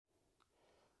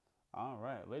All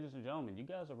right, ladies and gentlemen, you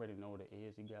guys already know what it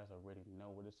is. You guys already know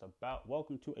what it's about.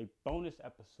 Welcome to a bonus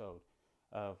episode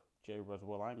of J Rudd's.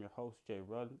 Well, I'm your host, J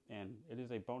Rudd, and it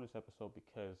is a bonus episode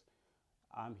because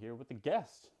I'm here with the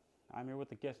guest. I'm here with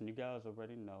the guest, and you guys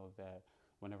already know that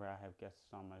whenever I have guests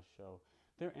on my show,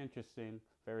 they're interesting,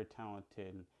 very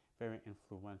talented, very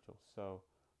influential. So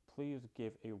please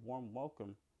give a warm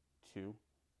welcome to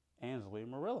Ansley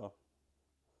Murillo.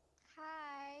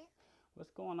 Hi,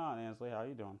 What's going on, Ansley? How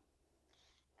you doing?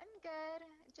 I'm good.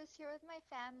 Just here with my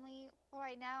family. Well,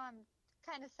 right now I'm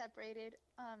kind of separated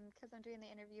because I'm doing the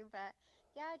interview, but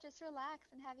yeah, just relax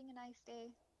and having a nice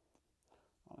day.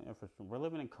 Oh, yeah, for sure. We're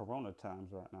living in Corona times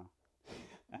right now.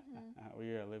 Hmm.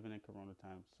 We are living in Corona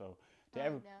times. So to Oh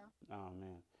every, no. oh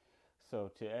man. So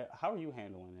how are you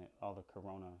handling it? All the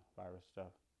coronavirus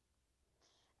stuff.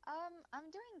 I'm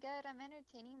doing good. I'm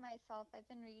entertaining myself. I've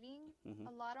been reading Hmm.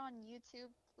 a lot on YouTube,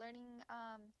 learning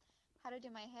how to do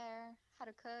my hair, how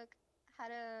to cook, how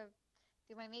to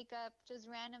do my makeup, just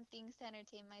random things to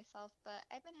entertain myself, but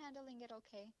I've been handling it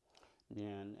okay.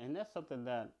 Yeah, and that's something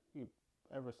that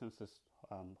ever since this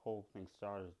whole thing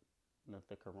started,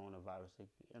 the coronavirus, like,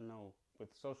 with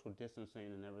social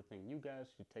distancing and everything, you guys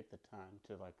should take the time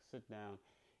to like sit down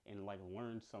and like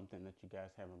learn something that you guys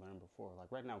haven't learned before.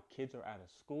 Like right now, kids are out of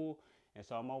school, and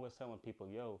so I'm always telling people,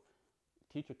 yo,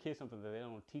 teach your kids something that they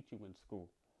don't teach you in school.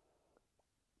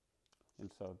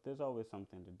 And so there's always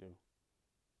something to do.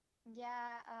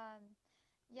 Yeah,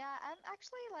 yeah, I'm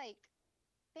actually like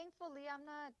thankfully, I'm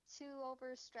not too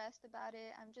overstressed about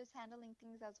it. I'm just handling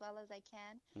things as well as I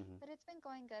can. Hmm. But it's been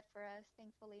going good for us,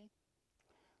 thankfully.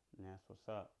 And that's what's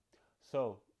up.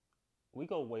 So we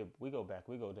go back.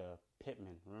 We go to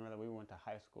Pittman. Remember that we went to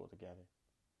high school together.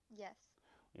 Yes.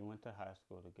 We went to high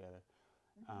school together.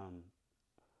 Hmm. Um,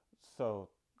 so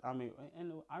I mean,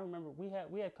 and I remember we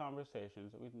had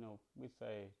conversations. We'd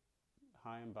say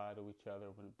hi and bye to each other.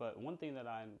 But one thing that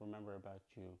I remember about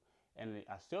you, and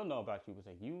I still know about you, was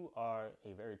that you are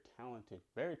a very talented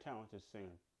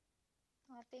singer.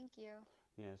 Oh, thank you.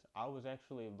 Yes, I was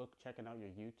actually checking out your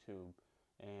YouTube,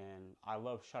 and I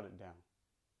love Shut It Down.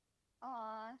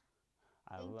 Aw,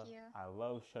 I thank love you. I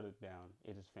love Shut It Down.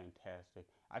 It is fantastic.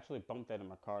 I actually bumped that in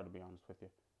my car to be honest with you.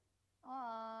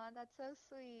 Aw, that's so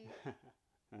sweet.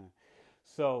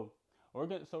 So we're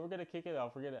gonna kick it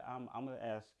off. I'm gonna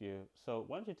ask you. So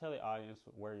why don't you tell the audience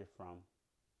where you're from?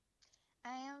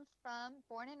 I am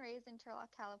born and raised in Turlock,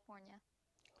 California.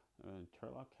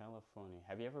 Turlock, California.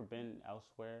 Have you ever Hmm. been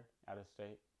elsewhere out of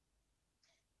state,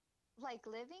 Like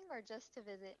living or just to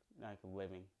visit? like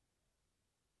living?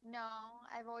 No,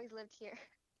 I've always lived here.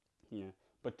 Yeah,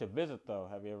 but to visit though,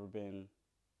 have you ever been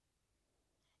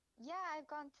Yeah, I've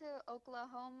gone to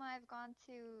Oklahoma, I've gone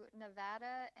to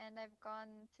Nevada, and I've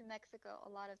gone to Mexico a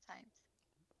lot of times.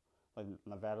 like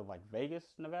Nevada, like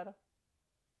Vegas, Nevada?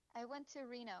 I went to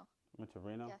Reno. Went to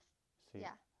Reno. Yes. See,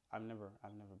 Yeah. I've never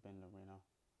been to Reno.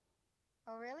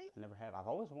 Oh, really? I never have. I've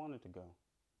always wanted to go.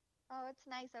 Oh, it's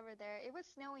nice over there. It was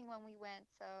snowing when we went,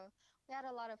 so we had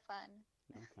a lot of fun.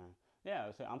 Okay.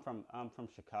 Yeah. See, I'm from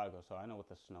Chicago, so I know what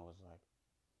the snow is like.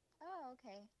 Oh,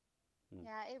 okay. Mm.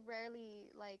 Yeah, it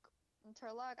rarely, like, in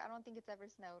Turlock, I don't think it's ever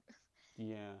snowed.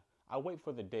 Yeah. I wait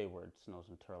for the day where it snows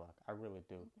in Turlock. I really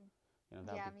do. Hmm.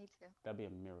 That'd Yeah, be me too. that'd be a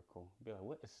miracle. Be like,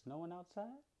 what is snowing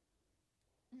outside?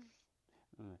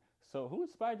 So, who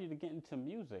inspired you to get into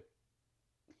music?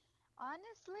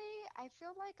 Honestly, I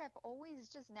feel like I've always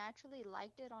just naturally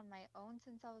liked it on my own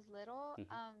since I was little.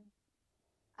 Hmm.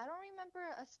 I don't remember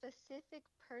a specific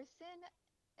person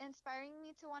inspiring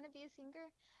me to want to be a singer,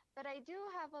 but I do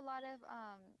have a lot of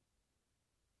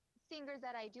singers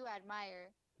that I do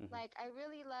admire. Hmm. Like I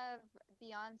really love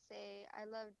Beyonce. I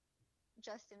love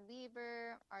Justin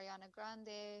Bieber, Ariana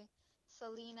Grande,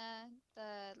 Selena,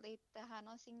 the late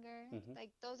Tejano singer. Hmm.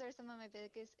 Like those are some of my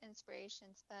biggest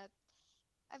inspirations. But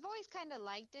I've always kind of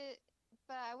liked it.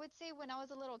 But I would say when I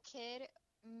was a little kid,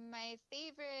 my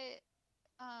favorite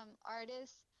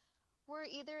artists were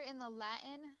either in the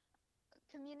Latin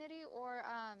community or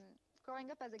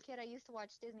growing up as a kid, I used to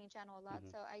watch Disney Channel a lot.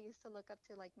 Hmm. So I used to look up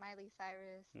to like Miley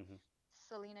Cyrus, Hmm.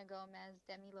 Selena Gomez,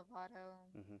 Demi Lovato,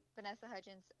 Hmm. Vanessa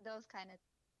Hudgens, those kind of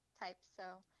types.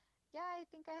 So yeah, I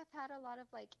think I have had a lot of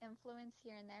like influence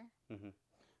here and there. Hmm.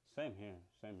 Same here.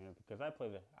 Because I play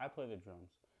the drums,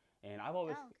 and I've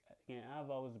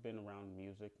always been around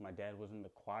music. My dad was in the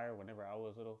choir. Whenever I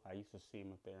was little, I used to see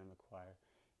him up there in the choir.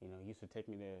 He used to take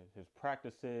me to his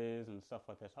practices and stuff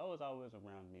like that. So I was always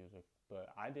around music,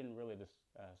 but I didn't really just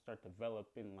start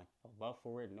developing like a love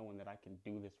for it, knowing that I can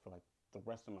do this for like the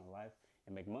rest of my life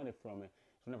and make money from it.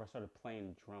 So whenever I started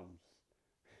playing drums,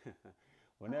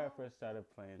 whenever I Oh, first started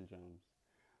playing drums.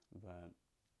 But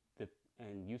the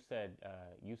and you said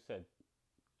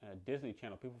Disney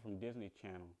Channel. People from Disney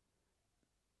Channel.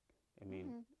 I mean,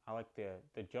 Hmm. I like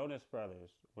the Jonas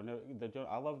Brothers.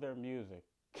 I love their music.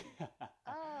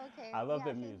 Oh, okay. I love Yeah,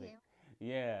 their same music. here.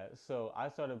 Yeah, so I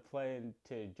started playing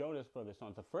to Jonas Brothers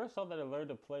songs. The first song that I learned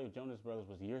to play with Jonas Brothers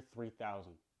was Year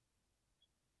 3000.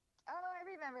 Oh, I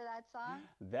remember that song.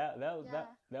 That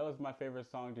Yeah. that was my favorite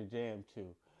song to jam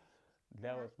to.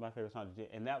 That Uh-huh. was my favorite song to jam,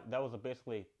 and that was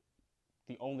basically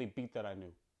the only beat that I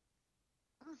knew.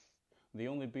 The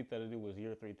only beat that I knew was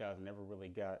Year 3000.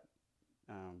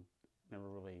 Um, never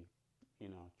really,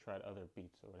 tried other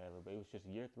beats or whatever. But it was just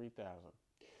Year 3000.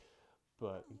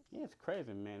 But Oh, yeah, okay. it's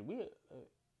crazy, man.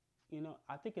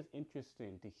 I think it's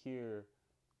interesting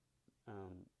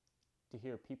um, to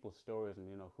hear people's stories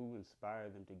and who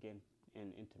inspired them to get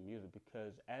into music,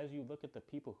 because as you look at the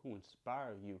people who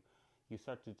inspire you, you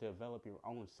start to develop your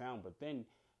own sound, but then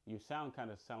your sound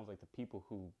kind of sounds like the people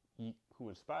who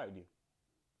inspired you.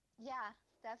 Yeah,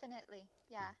 definitely.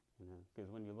 Yeah. Because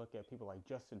when you look at people like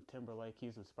Justin Timberlake,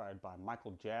 he's inspired by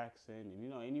Michael Jackson,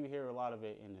 and you hear a lot of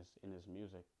it in his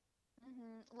music.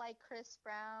 Like Chris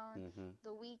Brown, Hmm.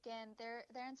 The Weeknd, they're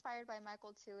inspired by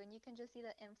Michael too, and you can just see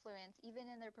the influence even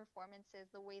in their performances,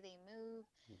 the way they move,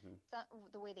 Hmm.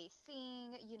 the way they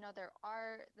sing, their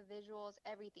art, the visuals,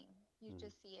 everything. You Hmm.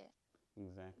 just see it.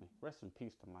 Exactly. Rest in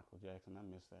peace to Michael Jackson. I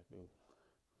miss that dude.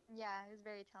 Yeah, he's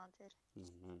very talented.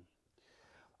 Hmm.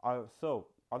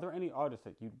 Are there any artists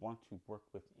that you'd want to work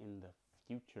with in the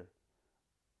future?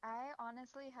 I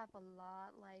honestly have a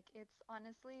lot. Like it's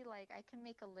honestly like I can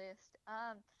make a list.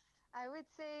 I would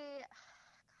say,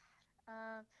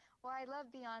 um, well, I love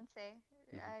Beyonce.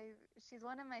 Hmm. She's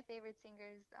one of my favorite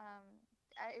singers.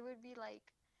 It would be like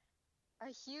a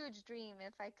huge dream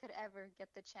if I could ever get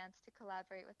the chance to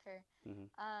collaborate with her. Hmm.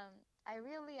 I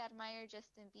really admire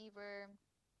Justin Bieber.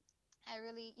 I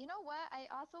really, you know what? I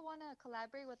also want to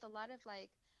collaborate with a lot of like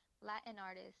Latin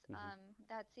artists Hmm.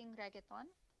 that sing reggaeton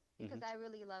because Hmm. I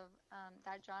really love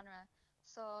that genre.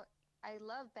 So I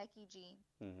love Becky G.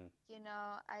 Hmm.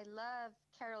 I love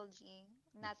Carol G,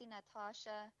 Nati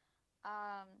Natasha.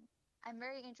 Um, I'm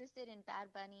very interested in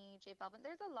Bad Bunny, J Balvin.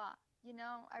 There's a lot.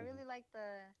 I Hmm. really like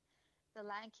the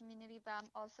Latin community, but I'm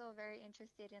also very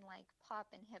interested in like pop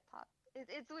and hip hop.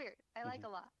 It's weird. I like Hmm. a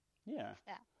lot. Yeah,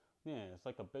 Yeah. yeah. It's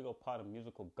like a big old pot of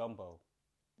musical gumbo.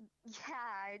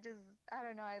 Yeah, I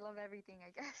don't know. I love everything,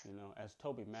 I guess. As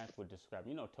Toby Mac would describe.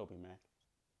 You know Toby Mac.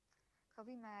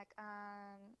 Kobe Mac.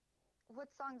 What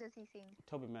song does he sing?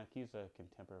 Toby Mac. He's a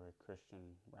contemporary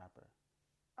Christian rapper.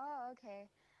 Oh, okay.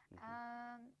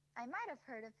 Hmm. I might have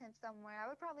heard of him somewhere. I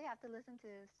would probably have to listen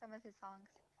to some of his songs.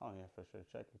 Oh yeah, for sure.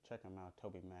 Check him out,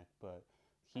 Toby Mac. But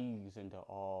Okay. he's into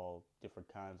all different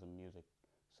kinds of music.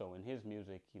 So in his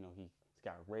music, he's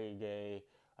got reggae,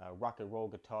 rock and roll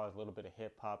guitars, a little bit of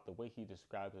hip hop. The way he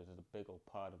describes it is a big old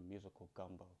pot of musical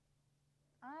gumbo.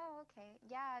 Oh, okay.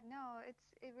 Yeah, no, it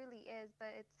really is, but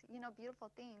it's, beautiful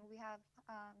thing. We have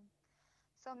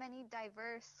so many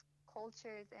diverse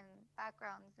cultures and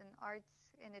backgrounds and arts,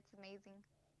 and it's amazing.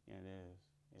 Yeah, it is.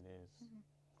 It is. Hmm.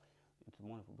 It's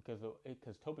wonderful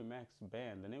because Toby Mac's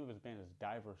band, the name of his band is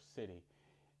Diverse City,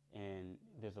 and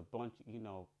there's a bunch.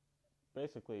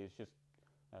 Basically it's just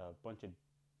a bunch of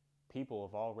people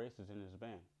of all races in his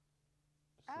band.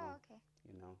 So Oh, okay.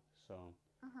 you know, so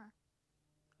Uh-huh.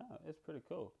 it's pretty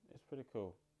cool. It's pretty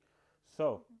cool.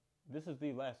 So Hmm. this is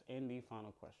the last and the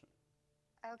final question.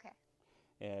 Okay.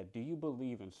 Do you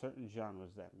believe in certain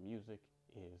genres that music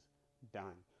is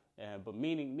dying? But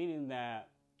meaning that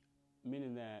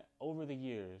over the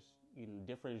years,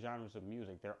 different genres of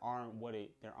music there aren't what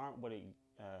it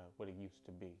used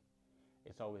to be.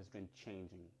 It's always been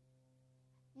changing.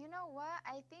 You know what?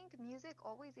 I think music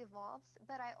always evolves,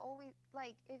 but I always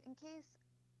like if in case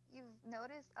you've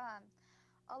noticed,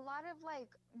 a lot of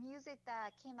like music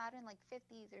that came out in like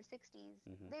 50s or 60s,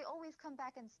 Hmm. they always come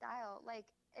back in style. Like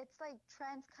it's like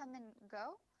trends come and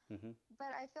go, Hmm.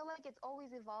 but I feel like it's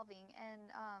always evolving.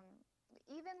 And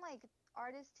even like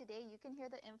artists today, you can hear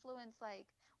the influence. Like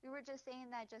we were just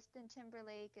saying that Justin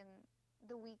Timberlake and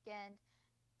The Weeknd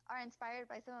are inspired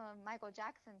by some of Michael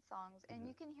Jackson's songs, and Hmm.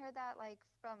 you can hear that like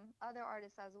from other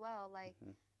artists as well. Like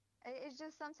Hmm. it's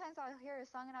just sometimes I'll hear a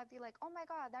song and I'll be like, oh my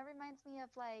God, that reminds me of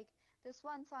like this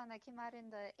one song that came out in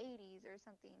the 80s or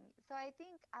something. So I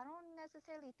don't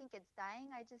necessarily think it's dying.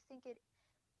 I just think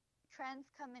trends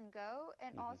come and go.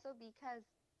 And Hmm. also because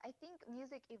I think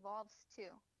music evolves too.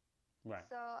 Right.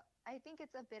 So I think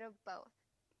it's a bit of both.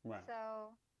 Right.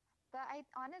 So, but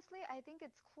I think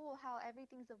it's cool how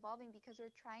everything's evolving because we're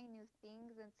trying new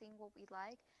things and seeing what we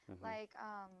like. Hmm. Like,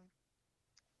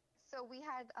 So we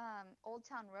had Old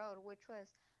Town Road, which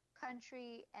was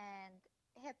country and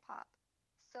hip hop.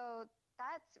 So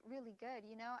that's really good,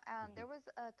 you know. Hmm. There was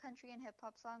a country and hip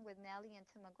hop song with Nelly and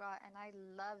Tim McGraw, and I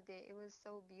loved it. It was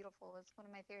so beautiful. It's one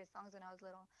of my favorite songs when I was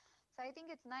little. So I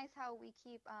think it's nice how we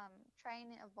keep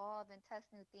trying to evolve and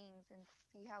test new things and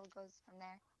see how it goes from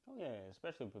there. Oh yeah,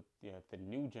 especially with the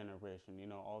new generation.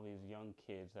 All these young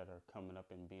kids that are coming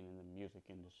up and being in the music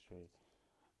industry.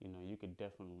 You could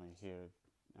definitely hear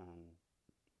um,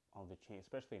 all the change,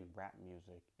 especially in rap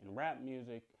music. In rap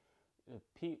music has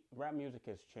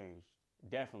changed.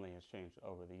 Definitely has changed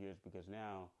over the years because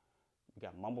now we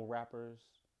got mumble rappers,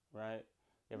 right?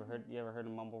 You ever heard? Hmm. You ever heard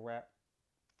of mumble rap?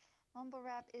 Mumble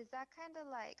rap, is that kind of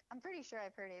like, I'm pretty sure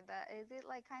I've heard it, but is it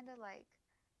like kind of like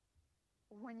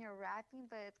when you're rapping,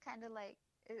 but it's kind of like,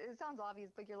 it sounds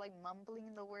obvious, but you're like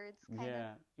mumbling the words, kind of?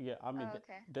 Yeah, yeah. I mean, Oh,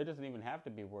 okay. there doesn't even have to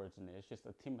be words in it. It's just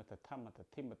a timata tamata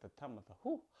timata tamata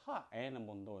hoo ha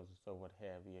animal noises or what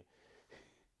have you.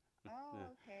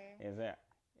 Oh, okay. Is that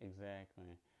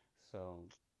exactly? So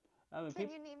I mean, Can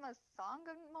people. you name a song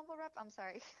of mumble rap? I'm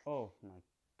sorry. Oh my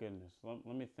goodness. Let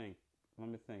me think. Let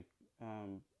me think.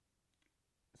 Um,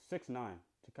 6ix9ine.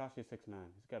 Takashi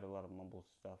 6ix9ine. He's got a lot of mumble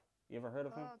stuff. You ever heard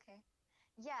of him? Oh, okay.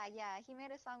 Yeah, yeah. He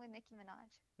made a song with Nicki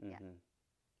Minaj. Yeah. Mm-hmm.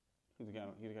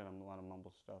 Hmm. He's got a lot of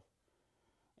mumble stuff.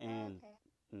 Oh, And okay.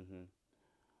 mm-hmm.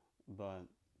 But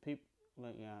people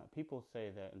people say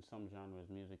that in some genres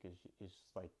music is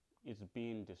like it's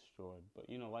being destroyed. But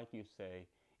like you say,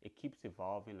 it keeps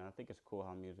evolving. And I think it's cool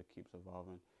how music keeps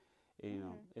evolving.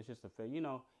 Hmm. It's just a fact.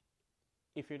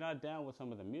 If you're not down with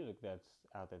some of the music that's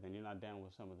out there, then you're not down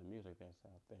with some of the music that's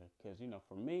out there. Because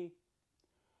for me,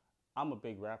 I'm a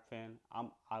big rap fan.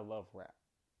 I love rap,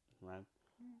 right?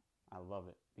 I love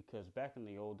it because back in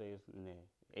the old days, in the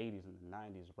 '80s and the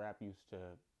 '90s, rap used to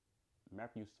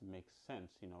make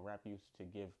sense. Rap used to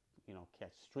give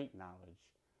catch street knowledge.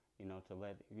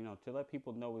 To let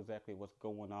people know exactly what's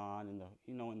going on in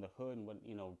the hood and what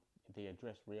they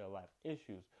address real life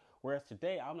issues. Whereas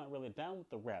today, I'm not really down with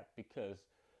the rap because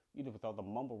with all the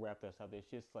mumble rap that's out there, it's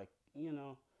just like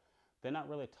they're not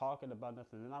really talking about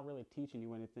nothing. They're not really teaching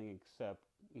you anything except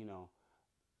you know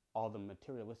all the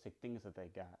materialistic things that they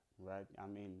got, right? I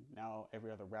mean, now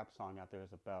every other rap song out there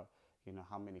is about,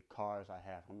 how many cars I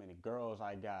have, how many girls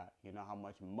I got, how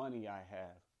much money I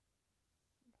have.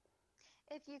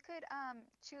 If you could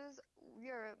choose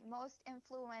your most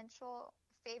influential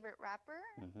favorite rapper,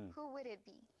 Hmm. who would it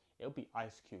be? It'll be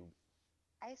Ice Cube.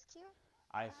 Ice Cube?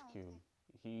 Ice Oh, Cube. okay.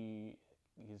 He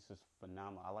he's just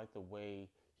phenomenal. I like the way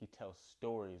he tells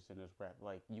stories in his rap.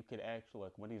 Like you could actually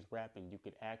like when he's rapping, you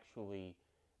could actually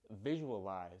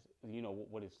visualize,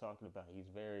 what he's talking about. He's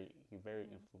very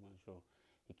Hmm. influential.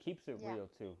 He keeps it Yeah. real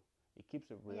too. He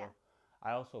keeps it Yeah. real.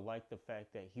 I also like the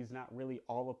fact that he's not really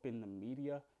all up in the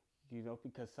media,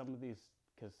 because some of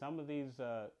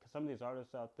these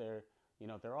artists out there,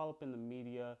 they're all up in the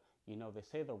media. They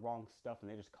say the wrong stuff and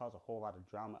they just cause a whole lot of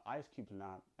drama. Ice Cube's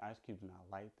not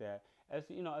like that. As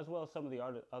well as some of the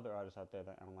other artists out there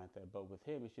that aren't like that. But with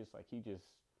him, it's just like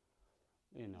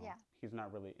you know, Yeah. he's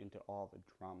not really into all the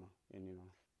drama, and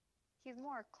He's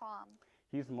more calm.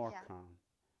 he's more Yeah. calm.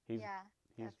 He's Yeah.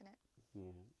 he's Definite.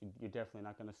 yeah. You're definitely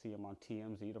not gonna see him on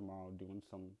TMZ tomorrow doing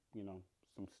some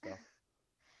stuff.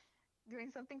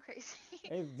 Doing something crazy.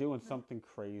 He's doing No. something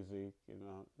crazy,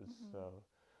 Hmm. so.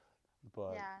 But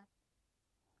Yeah.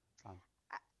 um,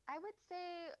 I, I would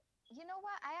say, you know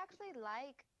what? I actually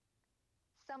like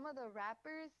some of the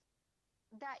rappers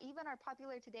that even are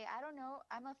popular today. I don't know.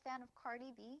 I'm a fan of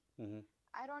Cardi B. mhm,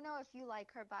 I don't know if you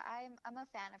like her, but I'm a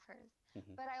fan of hers.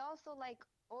 mhm, But I also like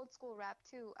old school rap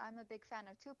too. I'm a big fan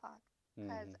of Tupac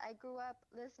because mhm. I grew up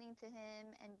listening to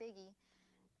him and Biggie,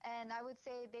 and I would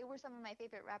say they were some of my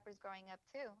favorite rappers growing up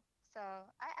too. So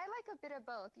I like a bit of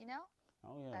both, you know.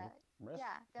 Oh yeah, But rest,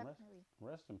 yeah, rest, definitely.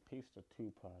 rest in peace to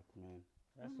Tupac, man.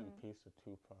 Rest in Mhm. peace to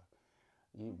Tupac.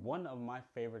 Mhm. One of my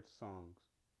favorite songs,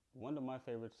 one of my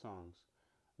favorite songs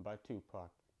by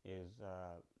Tupac is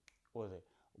what was it?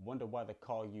 Wonder why they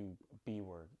call you B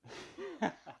word.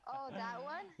 Oh, that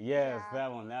one? Yes, Yeah.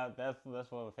 that one. That's one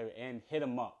of my favorite. And hit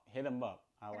 'em up.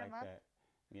 I Hit 'em like up. that.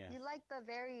 Yes. You like the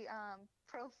very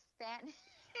profane.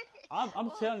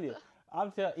 I'm Well, telling you.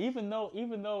 Even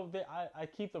though I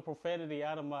keep the profanity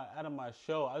out of my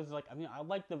show. I was like, I mean, I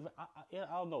like yeah,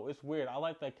 I don't know. It's weird. I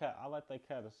like that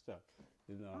kind of stuff.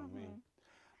 You know what I mean?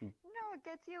 mhm. No, it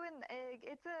gets you in.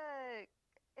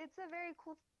 It's a very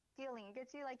cool feeling. It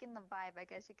gets you like in the vibe, I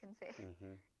guess you can say.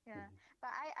 Hmm. Yeah. Hmm.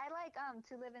 But I like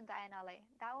To Live and Die in LA.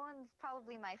 That one's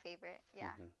probably my favorite.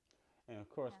 Yeah. Hmm. And of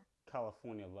course, Yeah.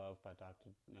 California Love by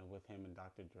with him and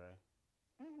Dr. Dre.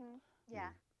 Mhm. Yeah.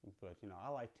 Yeah. But I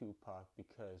like Tupac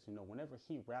because whenever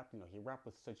he rapped, he rapped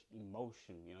with such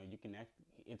emotion. You can act.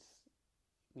 It's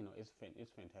it's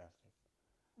fantastic.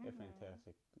 It's Mhm.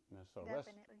 fantastic. So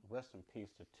Definitely. rest in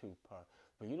peace to Tupac.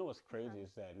 But what's Uh-huh. crazy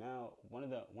is that now one of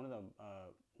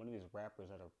these rappers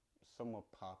that are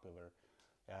somewhat popular.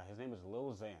 His name is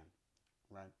Lil Xan,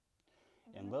 right?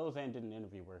 And Mhm. Lil Xan did an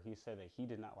interview where he said that he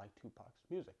did not like Tupac's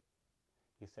music.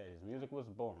 He said his music was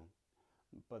boring.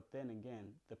 But then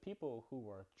again, the people who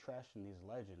are trashing these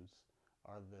legends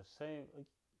are the same. Like,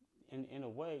 in a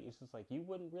way, it's just like you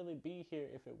wouldn't really be here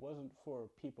if it wasn't for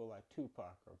people like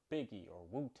Tupac or Biggie or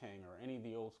Wu Tang or any of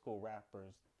the old school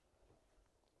rappers.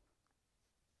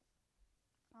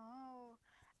 Oh,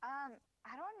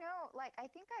 I don't know. Like, I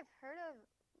think I've heard of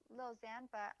Lil Xan,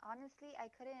 but honestly, I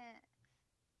couldn't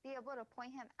be able to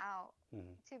point him out.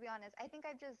 Mm-hmm. To be honest, I think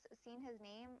I've just seen his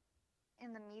name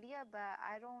in the media, but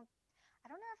I don't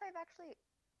know if I've actually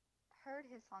heard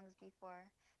his songs before.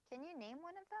 Can you name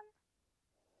one of them?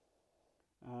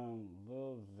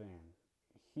 Lil Xan,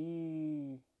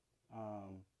 he,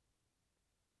 um,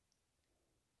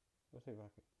 let's see if I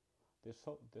can.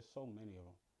 There's so many of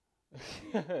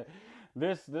them.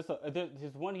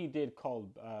 There's one he did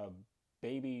called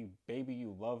Baby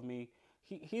You Love Me.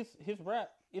 His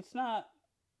rap. It's not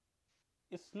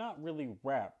really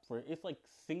rap. It's like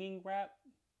singing rap.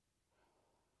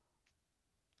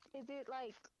 Is it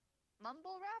like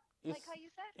mumble rap, like It's how you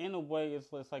said? in a way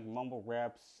it's like mumble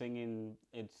rap singing.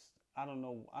 I don't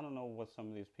know what some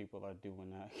of these people are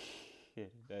doing out here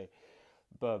today,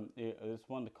 but it's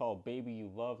one called Baby You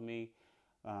Love Me.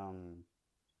 Um,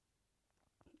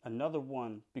 Another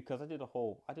one because I did a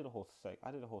whole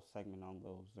segment on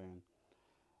those and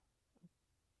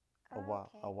a Okay.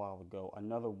 while ago.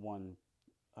 Another one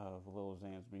of Lil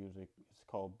Xan's music is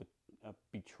called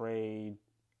Betrayed.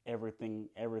 Everything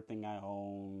I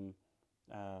own.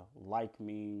 Like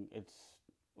Me.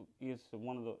 He's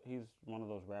one of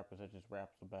those rappers that just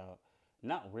raps about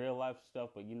not real life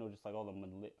stuff, but just like all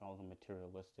the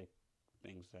materialistic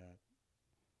things that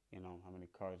how many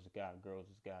cars he's got, girls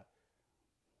he's got.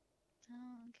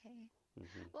 Oh, okay.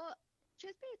 Hmm. Well,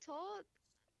 truth be told,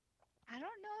 I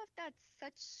don't know if that's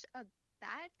such a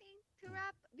bad thing to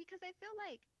rap because I feel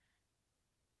like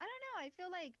I don't know, I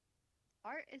feel like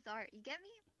art is art. You get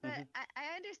me? But Hmm.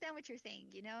 I understand what you're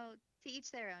saying, to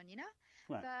each their own,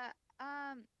 Right. But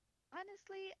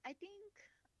honestly, I think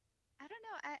I don't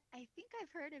know. I think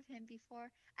I've heard of him before.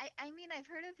 I mean I've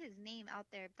heard of his name out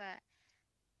there, but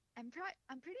I'm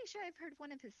pretty sure I've heard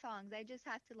one of his songs. I just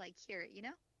have to like hear it?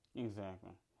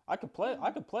 Exactly. I could play. I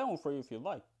Mm. could play one for you if you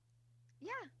like.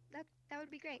 Yeah, that would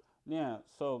be great. Yeah.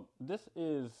 So this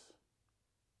is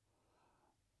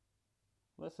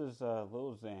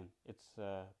Lil Xan. It's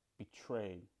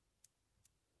Betrayed.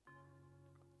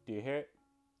 Do you hear it?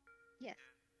 Yes.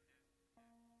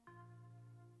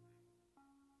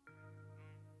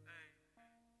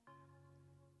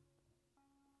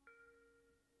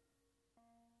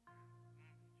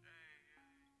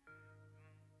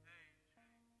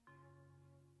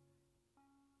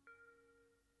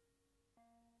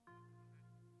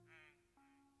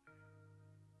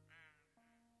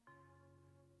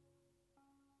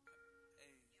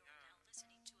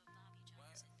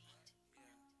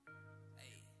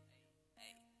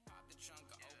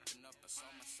 Trunk, I open up, I sold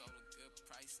my soul a good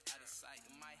price, out of sight.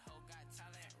 My hoe got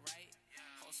talent, right?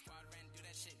 Whole squad ran do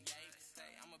that shit, yikes. Say,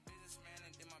 I'm a businessman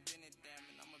and then my business damn.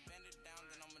 And I'ma bend her down,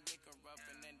 then I'ma lick her up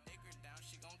and then dig her down.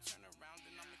 She gon' turn around,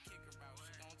 then I'ma kick her out.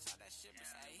 She gon' talk that shit, but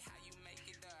say, how you make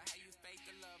it up? How you fake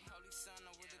the love? Holy son,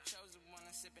 I was the chosen one.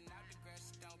 I'm sipping out the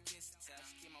grass, don't kiss and touch.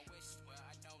 Keep my wish well,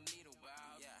 I don't need a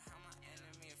wow. Yeah, how my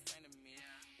enemy a friend of me?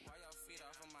 Why y'all feed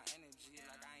off of my energy?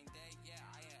 Like I ain't dead, yeah,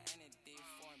 I am entity.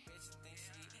 Foreign bitches think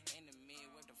she into me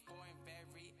with the foreign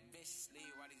very viciously.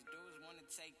 Why these dudes wanna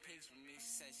take pics from me?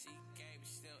 Said she gay, but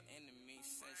still into me.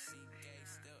 Said she gay,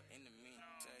 still into me.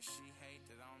 Said she hate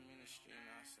that I'm in the street. And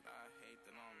I said I hate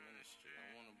that I'm in the street. I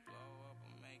wanna blow up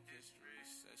and make history.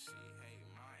 Said she hate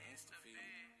my Insta feed.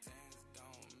 Zans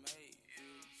don't make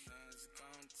you, Zans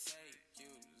gon' take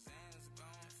you, Zans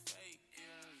gon' fake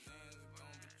you, Zans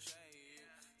gon' betray you,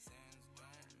 Zans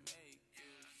gon' make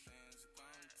you, Zans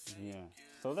gon' take Yeah. you.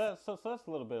 So that's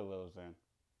a little bit of Lil Xan.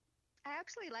 I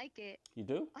actually like it. You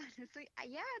do? Honestly,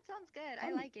 yeah, it sounds good. I I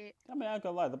mean, like it. I ain't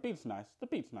gonna lie. The beat's nice. The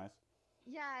beat's nice.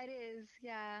 Yeah, it is.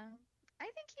 Yeah. I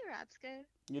think he raps good.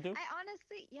 You do? I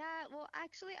honestly, yeah, well,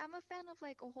 actually, I'm a fan of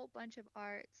like a whole bunch of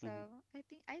art, so Hmm.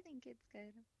 I think it's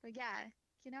good. But yeah,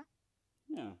 you know?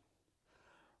 Yeah.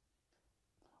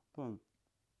 But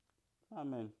I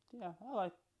mean, yeah, I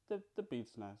like the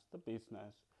beat's nice. The beat's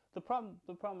nice. the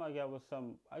problem I got with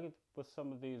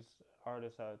some of these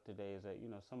artists out today is that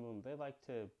some of them they like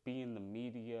to be in the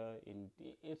media and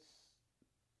it's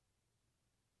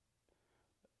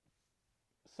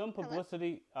some Hello?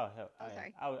 publicity. Oh hell, Oh,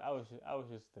 sorry. I was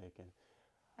just thinking,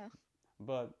 Oh.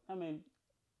 but I mean,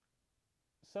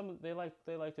 they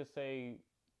like to say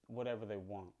whatever they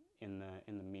want in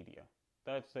the media.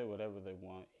 They like to say whatever they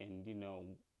want, and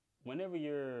whenever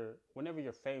you're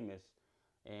famous,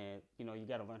 and you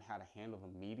got to learn how to handle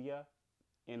the media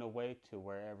in a way to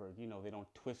wherever they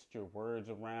don't twist your words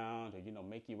around or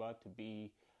make you out to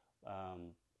be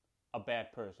um, a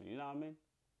bad person. You know what I mean?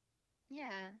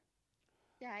 Yeah.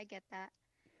 Yeah, I get that.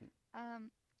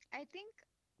 Um, I think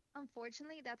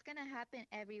unfortunately that's gonna happen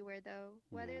everywhere though,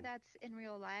 whether Yeah. that's in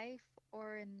real life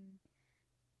or in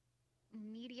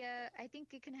media. I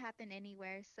think it can happen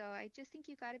anywhere. So I just think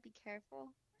you got to be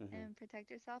careful Hmm. and protect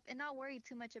yourself and not worry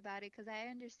too much about it because I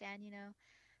understand,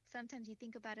 sometimes you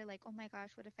think about it like, oh my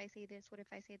gosh, what if I say this? What if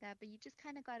I say that? But you just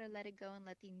kind of got to let it go and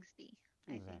let things be,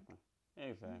 I think. Exactly. Hmm.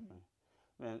 Exactly.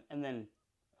 And then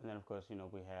of course we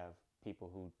have people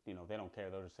who they don't care.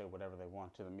 They'll just say whatever they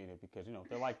want to the media because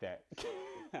they're like that.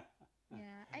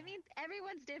 Yeah. I mean,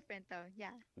 everyone's different though.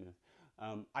 Yeah. Yeah.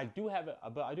 But I do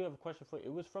have a question for you.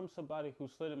 It was from somebody who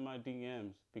slid in my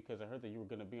DMs because I heard that you were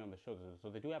going to be on the show. So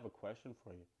they do have a question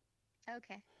for you.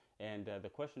 Okay. And the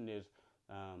question is,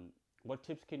 um, what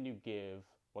tips can you give?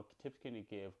 What tips can you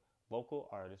give local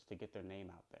artists to get their name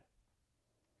out there?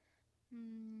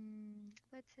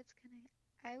 What tips can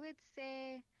I would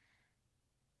say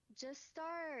just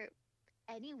start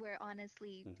anywhere,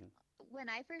 honestly. Hmm. When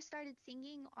I first started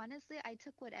singing, honestly, I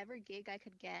took whatever gig I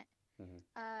could get.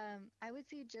 Hmm. I would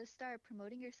say just start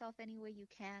promoting yourself any way you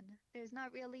can. There's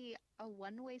not really a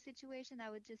one-way situation. I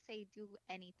would just say do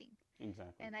anything.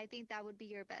 Exactly. And I think that would be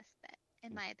your best bet,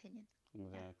 in my opinion. Yeah.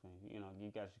 Exactly.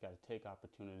 You guys just got to take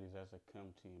opportunities as they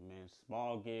come to you, man.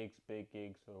 Small gigs, big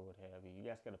gigs, or what have you. You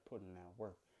guys got to put in that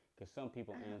work. Because some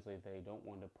people, Uh-huh. Ansley, they don't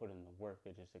want to put in the work.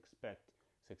 They just expect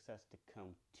success to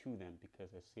come to them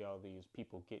because they see all these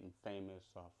people getting famous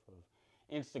off of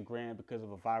Instagram because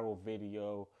of a viral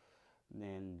video.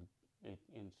 And it's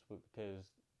because,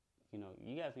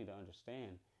 you guys need to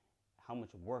understand how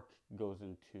much work goes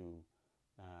into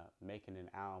making an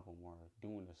album or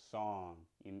doing a song.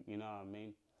 You know what I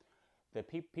mean? That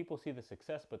people see the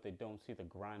success, but they don't see the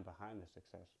grind behind the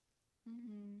success.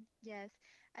 Yes.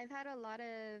 I've had a lot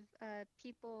of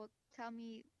people tell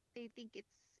me they think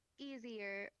it's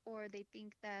easier or they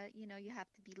think that, you have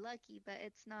to be lucky, but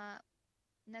it's not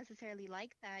necessarily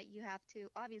like that. You have to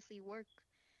obviously work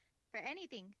for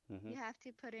anything. Hmm. You have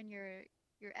to put in your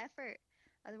effort.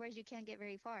 Otherwise, you can't get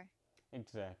very far.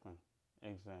 Exactly,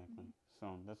 exactly. Hmm.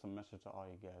 So that's a message to all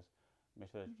you guys. Make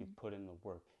sure that you Hmm. put in the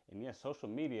work. And yes, social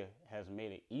media has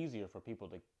made it easier for people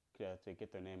to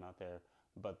get their name out there.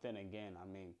 But then again, I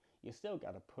mean, you still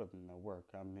got to put in the work.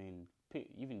 I mean,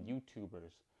 even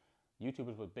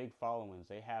YouTubers with big followings,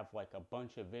 they have like a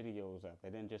bunch of videos up. They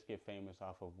didn't just get famous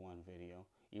off of one video,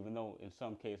 even though in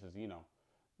some cases,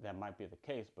 that might be the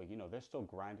case. But they're still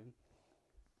grinding.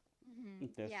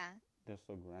 They're, Yeah. they're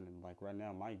still grinding. Like right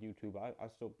now, my YouTube,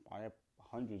 I have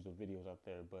hundreds of videos up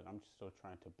there, but I'm still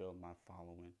trying to build my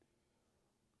following.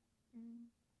 Mm.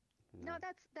 You No, know.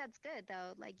 that's good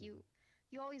though. Like you Hmm.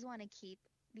 you always want to keep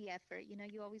the effort.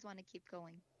 You always want to keep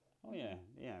going. Oh yeah,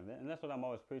 Hmm. yeah, and that's what I'm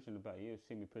always preaching about. You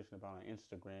see me preaching about on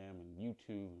Instagram and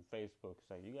YouTube and Facebook. It's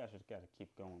like you guys just got to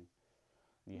keep going.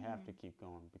 You have to Hmm. keep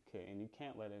going and you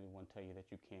can't let anyone tell you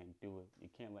that you can't do it. You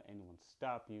can't let anyone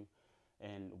stop you.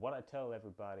 And what I tell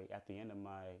everybody at the end of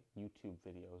my YouTube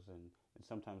videos and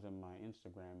sometimes in my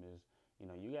Instagram is,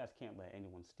 you guys can't let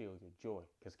anyone steal your joy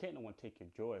because can't no one take your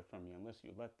joy from you unless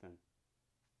you let them.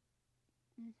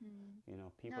 Hmm.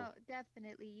 People. No,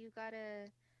 definitely. You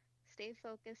gotta stay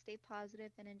focused, stay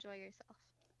positive, and enjoy yourself.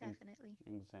 Definitely.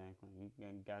 Exactly.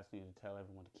 You guys need to tell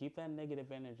everyone to keep that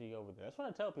negative energy over there. That's what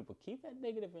I tell people. Keep that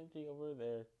negative energy over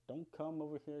there. Don't come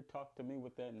over here talk to me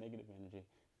with that negative energy.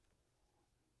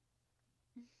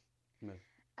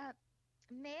 Uh,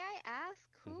 may I ask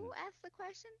who Mm-hmm. asked the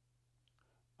question?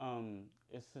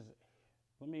 It says,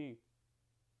 let me,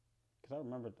 because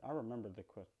I remember the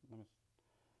question.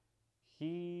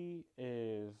 He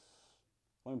is.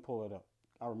 Let me pull it up.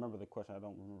 I remember the question. I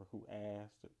don't remember who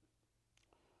asked it.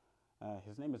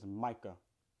 His name is Micah.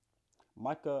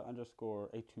 Micah underscore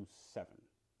 827.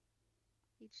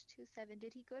 H27.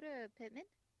 Did he go to Pittman?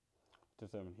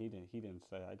 Just he didn't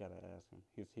say. I gotta ask him.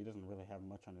 He doesn't really have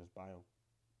much on his bio.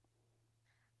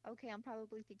 Okay, I'm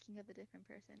probably thinking of a different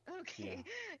person. Yeah. Okay.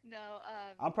 No,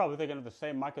 I'm probably thinking of the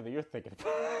same Micah that you're thinking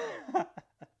of.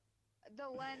 The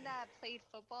one that played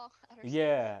football at our school.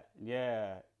 Yeah,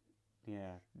 yeah,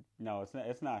 yeah. No,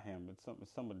 it's not him. It's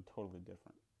somebody totally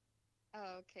different.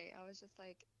 Oh, okay. I was just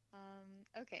like,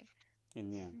 okay.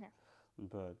 And yeah, No.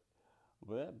 but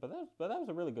but that was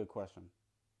a really good question.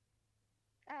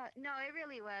 No, it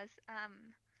really was.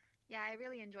 Yeah, I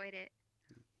really enjoyed it.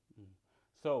 Mm.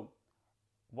 So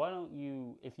why don't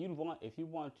you, if you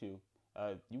want to,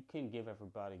 you can give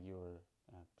everybody your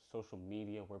social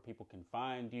media where people can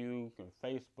find you, your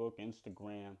Facebook,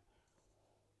 Instagram.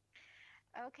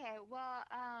 Okay, well,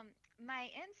 my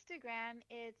Instagram,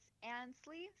 it's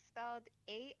Ansley, spelled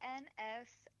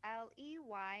Ansley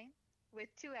with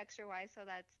two extra Y's, so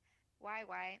that's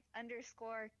YY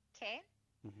underscore K.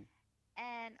 Hmm.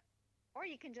 And, or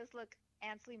you can just look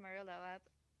Ansley Murillo up.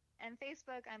 And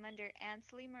Facebook, I'm under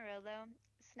Ansley Murillo.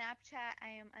 Snapchat, I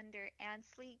am under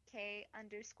Ansley K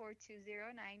underscore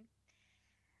 209.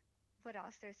 What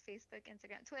else? There's Facebook,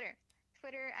 Instagram, Twitter.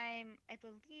 Twitter, I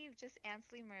believe, just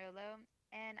Ansley Murillo.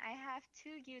 And I have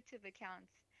two YouTube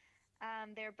accounts.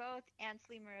 They're both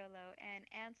Ansley Murillo, and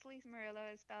Ansley Murillo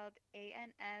is spelled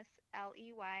Ansley.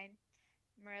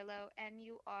 Murillo,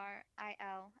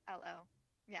 Murillo.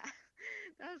 Yeah,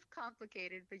 that was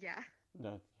complicated, but yeah.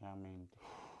 I mean,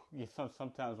 yeah,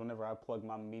 sometimes whenever I plug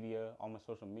my media on my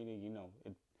social media,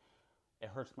 it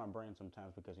hurts my brain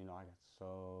sometimes because I got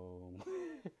so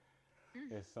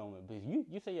there's so many. But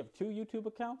you say you have two YouTube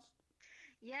accounts?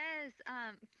 Yes,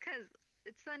 cause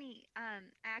it's funny. I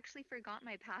actually forgot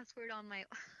my password on my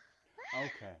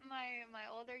Okay, my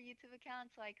older YouTube account,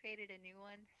 so I created a new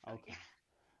one. So okay.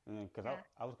 yeah, And then because yeah.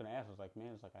 I was gonna ask, I was like,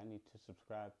 man, it's like I need to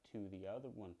subscribe to the other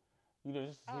one,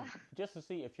 Uh, just to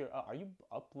see if you're are you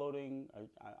uploading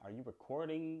are you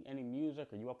recording any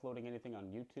music? Are you uploading anything on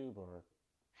YouTube or?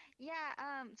 yeah.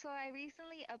 So I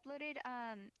recently uploaded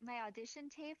my audition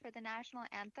tape for the national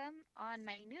anthem on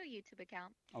my new YouTube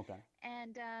account. Okay,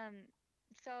 And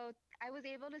so I was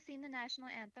able to sing the national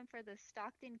anthem for the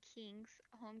Stockton Kings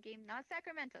home game, not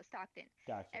Sacramento, Stockton.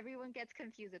 gotcha. Everyone gets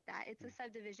confused with that. It's a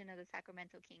subdivision of the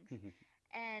Sacramento Kings.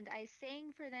 And I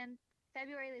sang for them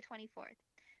February the 24th.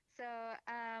 So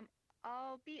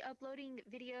I'll be uploading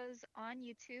videos on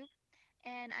YouTube,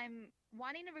 and I'm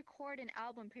wanting to record an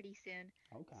album pretty soon.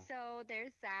 Okay. So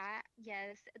there's that.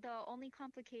 Yes, the only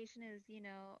complication is,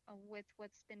 with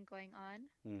what's been going on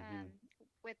Mm-hmm.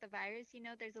 with the virus,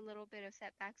 there's a little bit of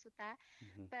setbacks with that.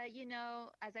 Mm-hmm. But,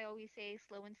 as I always say,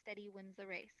 slow and steady wins the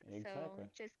race. So Exactly.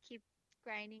 just keep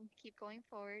grinding, keep going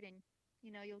forward, and,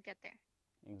 you'll get there.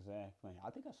 Exactly. I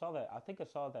think I saw that. I think I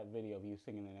saw that video of you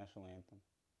singing the national anthem.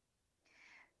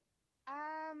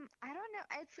 I don't know.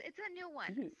 It's a new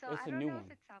one, so It's I a don't new know if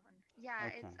one. it's that one. Yeah,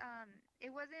 Okay.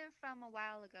 it wasn't from a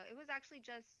while ago. It was actually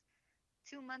just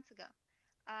 2 months ago.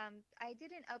 I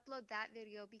didn't upload that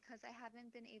video because I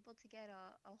haven't been able to get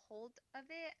a hold of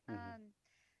it. Mm-hmm.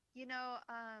 You know,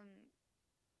 um,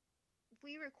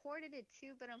 we recorded it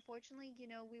too, but unfortunately,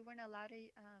 we weren't allowed to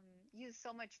use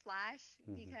so much flash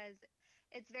Mm-hmm. because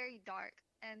it's very dark,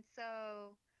 and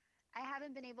so I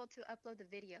haven't been able to upload the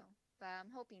video, but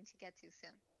I'm hoping to get to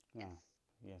soon. Yes. Ah,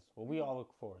 yes. Well, we Hmm. all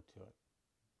look forward to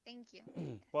Thank you.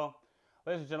 it. Well,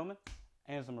 ladies and gentlemen,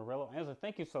 Anza Murillo. Anza,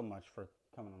 thank you so much for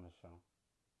coming on the show.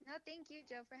 No, thank you,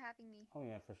 Joe, for having me. Oh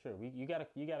yeah, for sure. You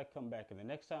gotta come back, and the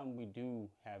next time we do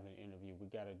have an interview, we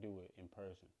gotta do it in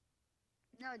person.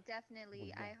 No, We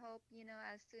definitely. got I hope,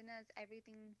 as soon as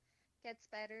everything gets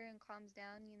better and calms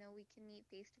down, we can meet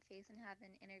face to face and have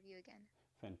an interview again.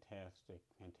 fantastic,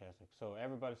 fantastic. So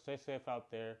everybody, stay safe out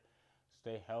there.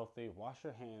 Stay healthy. Wash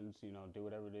your hands. Do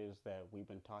whatever it is that we've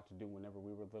been taught to do whenever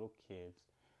we were little kids.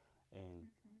 And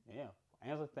Hmm. yeah,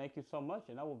 Angela, thank you so much,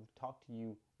 and I will talk to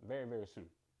you very, very soon.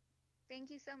 Thank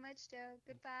you so much, Joe.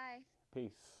 Goodbye.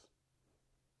 Peace.